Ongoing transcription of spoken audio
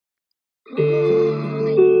I've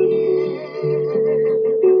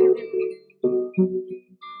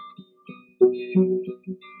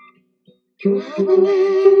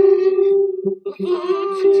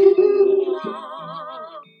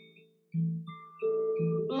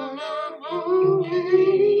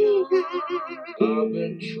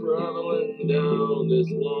been traveling down this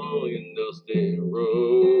long and dusty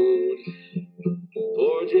road,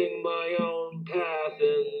 forging my own path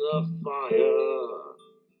in the fire.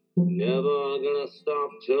 Never gonna stop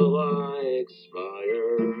till I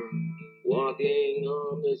expire. Walking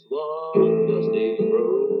on this long dusty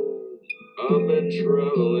road, I've been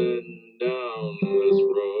traveling down this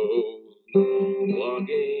road,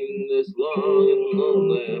 walking this long and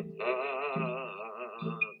lonely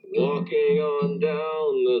path. Walking on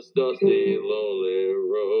down this dusty, lonely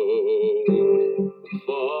road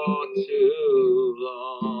for too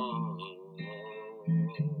long.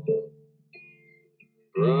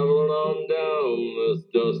 Traveling on down this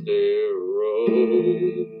dusty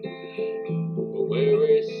road, a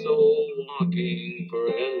weary soul walking for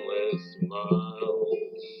endless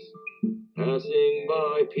miles, passing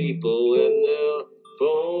by people in their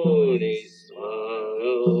phony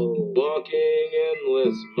smile, walking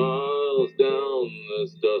endless miles down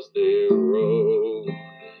this dusty road,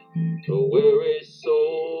 a weary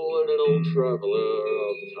soul and an old traveler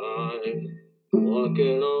of time,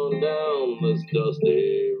 walking on down this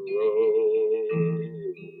dusty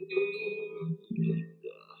road.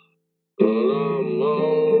 But I'm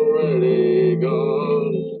already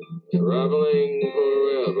gone, traveling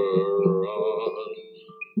forever on.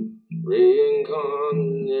 Reincarnation,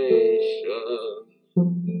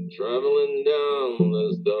 traveling down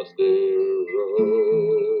this dusty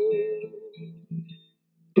road.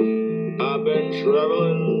 I've been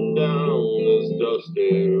traveling down this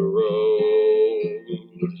dusty road,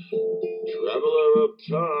 traveler of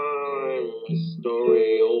time, a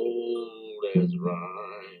story old as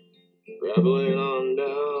rhyme, traveling on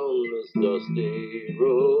down this dusty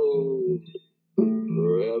road,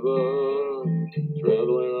 forever,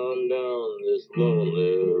 traveling on down this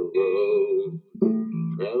lonely road,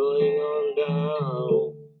 traveling on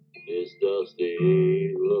down this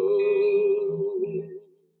dusty road.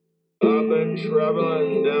 I've been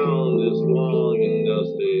traveling down this long and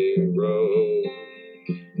dusty road.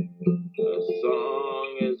 A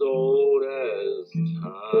song as old as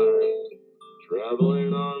time,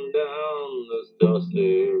 traveling on down this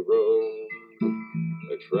dusty road.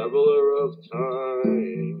 A traveler of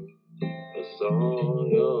time, a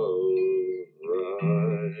song of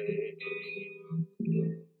rhyme.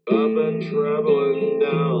 I've been traveling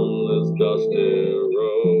down this dusty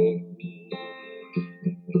road,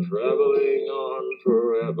 traveling on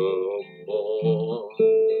forevermore,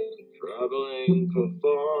 traveling for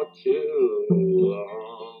far too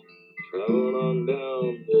long, traveling on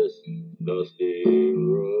down this dusty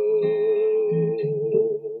road.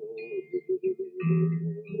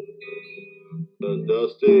 The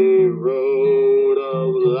dusty road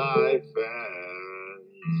of life and